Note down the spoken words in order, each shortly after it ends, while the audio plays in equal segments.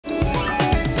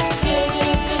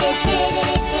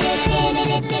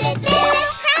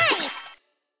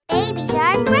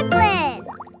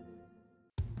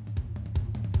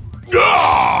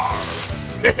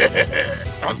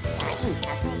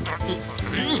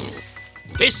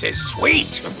this is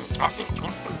sweet.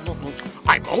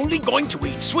 I'm only going to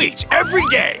eat sweets every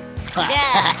day. Ouch!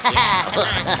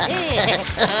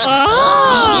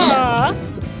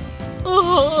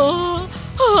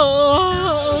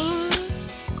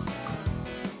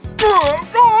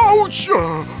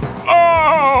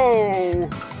 Oh!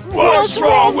 What's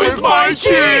wrong with my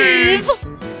teeth?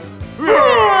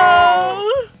 Roar!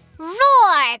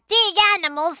 Big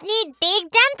animals need big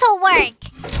dental work.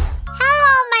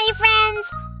 Hello, my friends.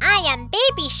 I am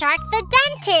Baby Shark the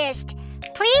dentist.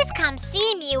 Please come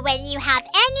see me when you have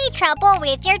any trouble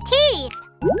with your teeth.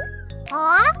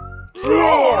 Huh?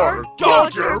 Roar!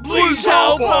 Doctor, please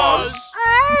help us!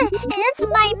 It's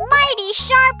my mighty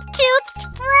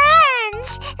sharp-toothed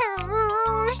friends.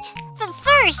 But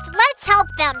first, let's help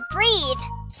them breathe.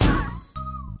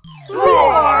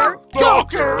 Roar!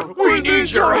 Doctor, we need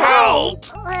your help!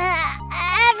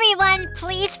 Everyone,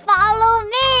 please follow me.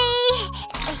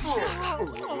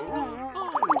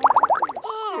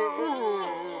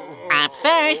 Up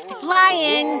first,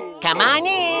 Lion. Come on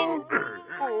in.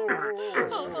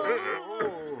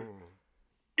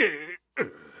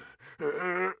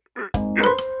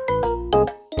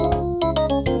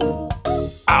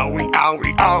 Owie,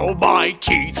 owie, ow, my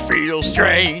teeth feel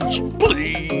strange.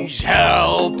 Please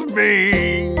help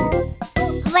me.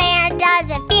 Where does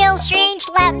it feel strange?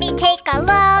 Let me take a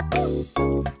look.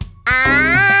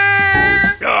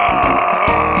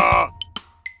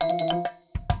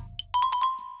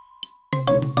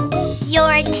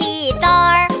 Your teeth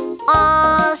are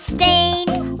all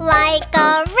stained like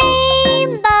a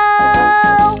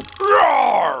rainbow.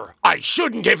 Roar! I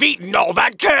shouldn't have eaten all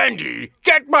that candy.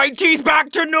 Get my teeth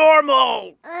back to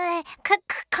normal.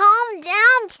 Calm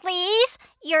down, please.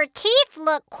 Your teeth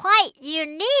look quite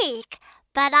unique.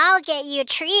 But I'll get you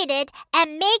treated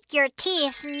and make your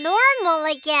teeth normal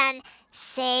again.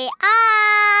 Say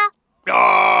ah.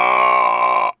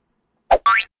 Ah!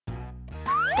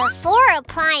 Before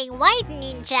applying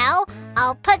whitening gel,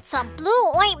 I'll put some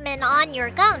blue ointment on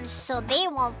your gums so they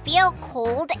won't feel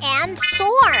cold and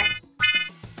sore.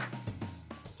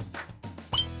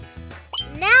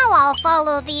 Now I'll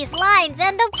follow these lines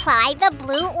and apply the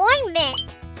blue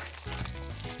ointment.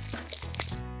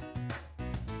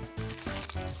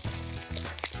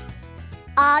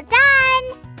 All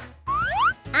done!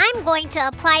 I'm going to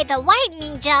apply the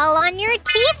whitening gel on your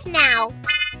teeth now.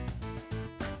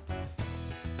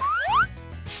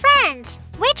 Friends,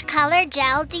 which color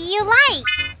gel do you like?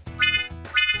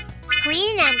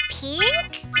 Green and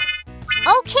pink?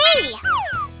 Okay!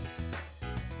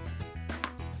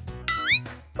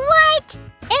 What?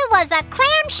 It was a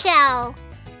clamshell!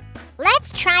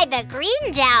 Let's try the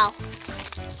green gel.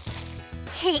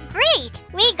 Great!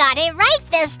 We got it right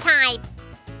this time!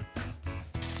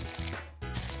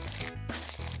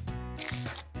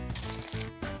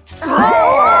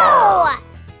 Oh!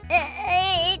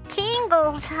 It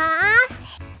tingles, huh?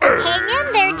 Hang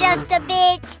in there just a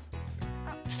bit.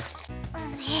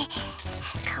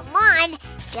 Come on,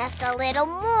 just a little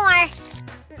more.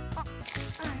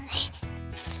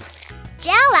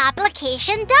 Gel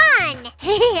application done!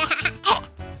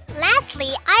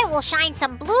 Lastly, I will shine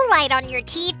some blue light on your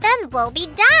teeth and we'll be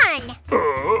done.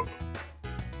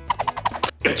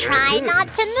 Try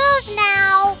not to move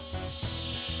now.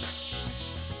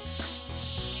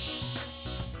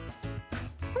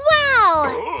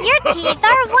 Wow! Your teeth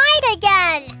are white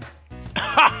again!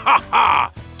 Ha ha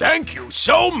ha! Thank you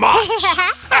so much!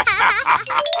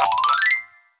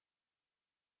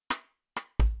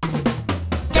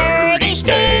 Dirty,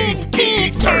 stained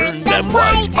teeth, turn them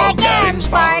white again.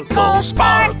 Sparkle,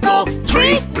 sparkle,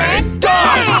 treatment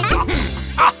done!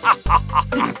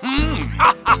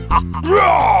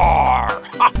 Roar!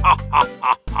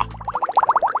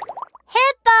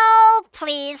 Hippo,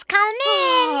 please come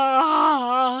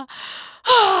in.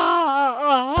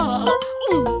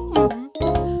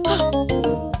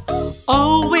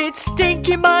 Oh, it's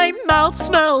stinky, my mouth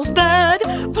smells bad.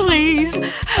 Please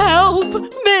help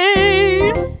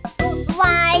me.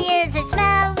 Why is it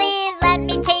smelly? Let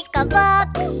me take a look.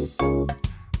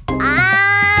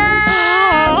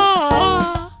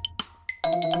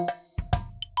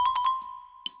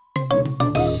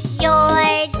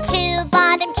 Your two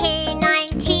bottom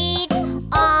canine teeth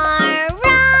are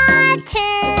rotten.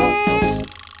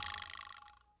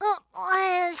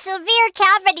 Severe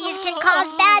cavities can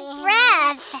cause bad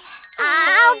breath.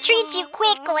 I'll treat you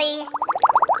quickly.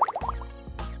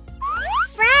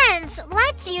 Friends,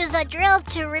 let's use a drill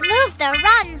to remove the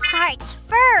rotten parts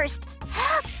first.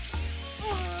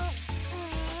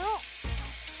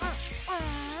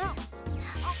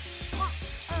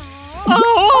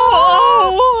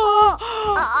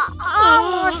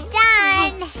 Almost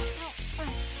done.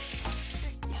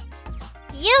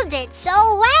 cleaned it so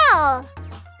well.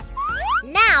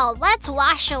 Now let's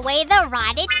wash away the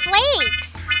rotted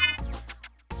flakes.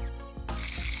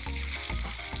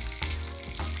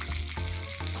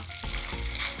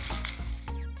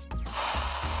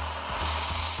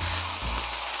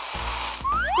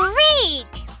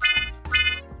 Great!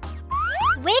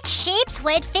 Which shapes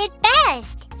would fit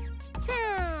best?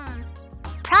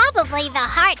 Probably the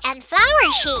heart and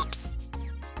flower shapes.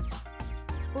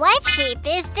 What shape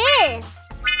is this?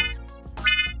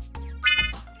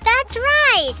 That's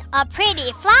right, a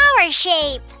pretty flower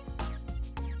shape.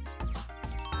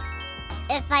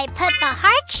 If I put the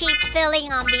heart-shaped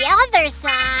filling on the other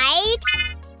side...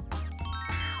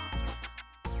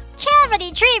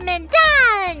 Cavity treatment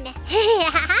done!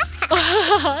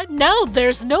 Now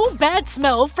there's no bad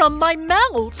smell from my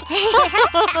mouth.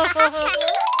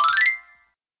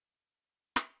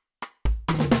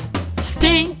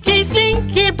 Stinky,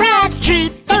 stinky breath,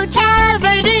 treatment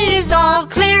cavities, all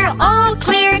clear,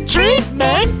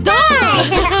 treatment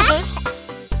done!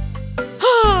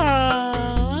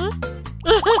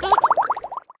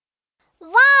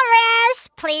 Walrus,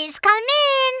 please come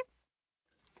in.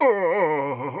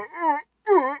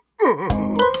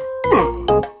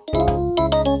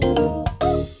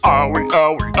 Owie,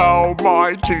 owie, ow,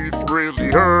 my teeth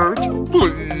really hurt.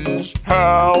 Please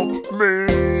help me.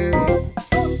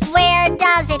 Where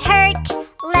does it hurt?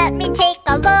 Let me take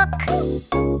a look.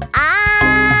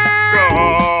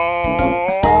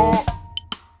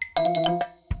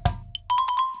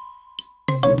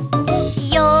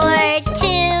 Your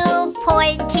two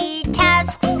pointy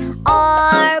tusks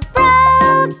are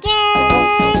broken.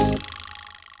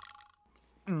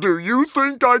 Do you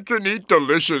think I can eat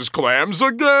delicious clams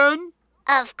again?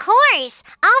 Of course.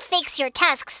 I'll fix your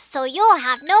tusks so you'll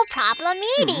have no problem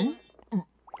eating.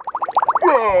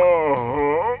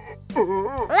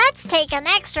 Let's take an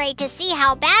x-ray to see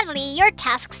how badly your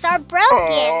tusks are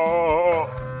broken.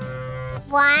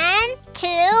 1, 2,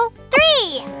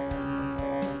 3.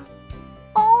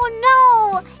 Oh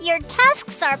no! Your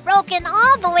tusks are broken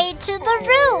all the way to the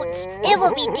roots. It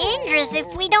will be dangerous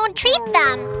if we don't treat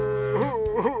them.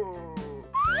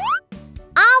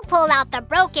 I'll pull out the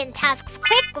broken tusks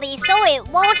quickly so it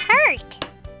won't hurt.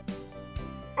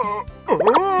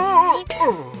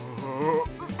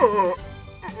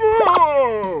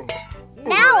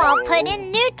 Now I'll put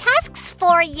in new tusks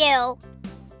for you.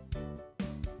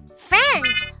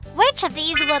 Friends, which of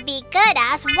these will be good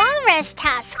as walrus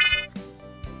tusks?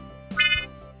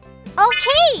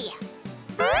 Okay.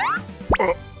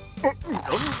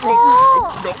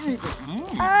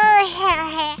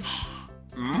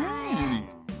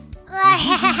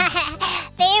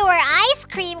 They were ice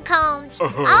cream cones.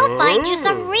 I'll find you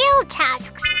some real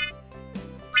tusks.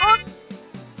 Oh,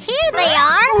 here they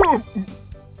are.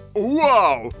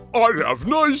 Wow, I have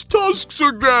nice tusks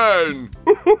again.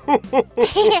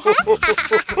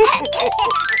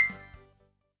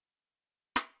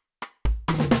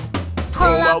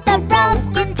 Pull out the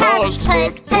broken tusks,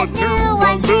 put new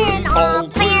ones in. All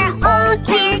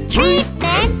clear,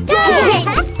 treatment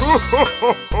done.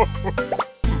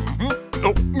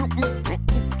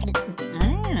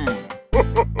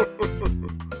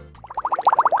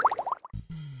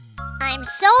 I'm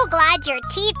so glad your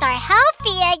teeth are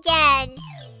healthy again.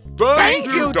 Thank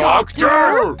you,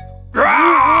 Doctor.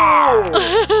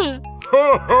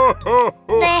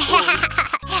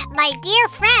 My dear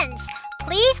friends,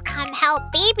 please come help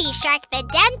Baby Shark the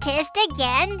dentist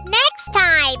again next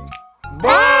time.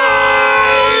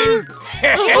 Bye!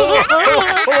 Hey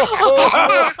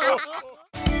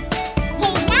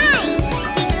guys,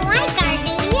 did you like our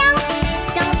video?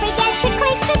 Don't forget to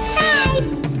click subscribe.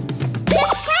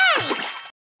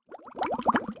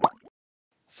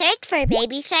 Search for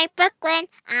Baby Shark Brooklyn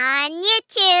on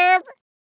YouTube.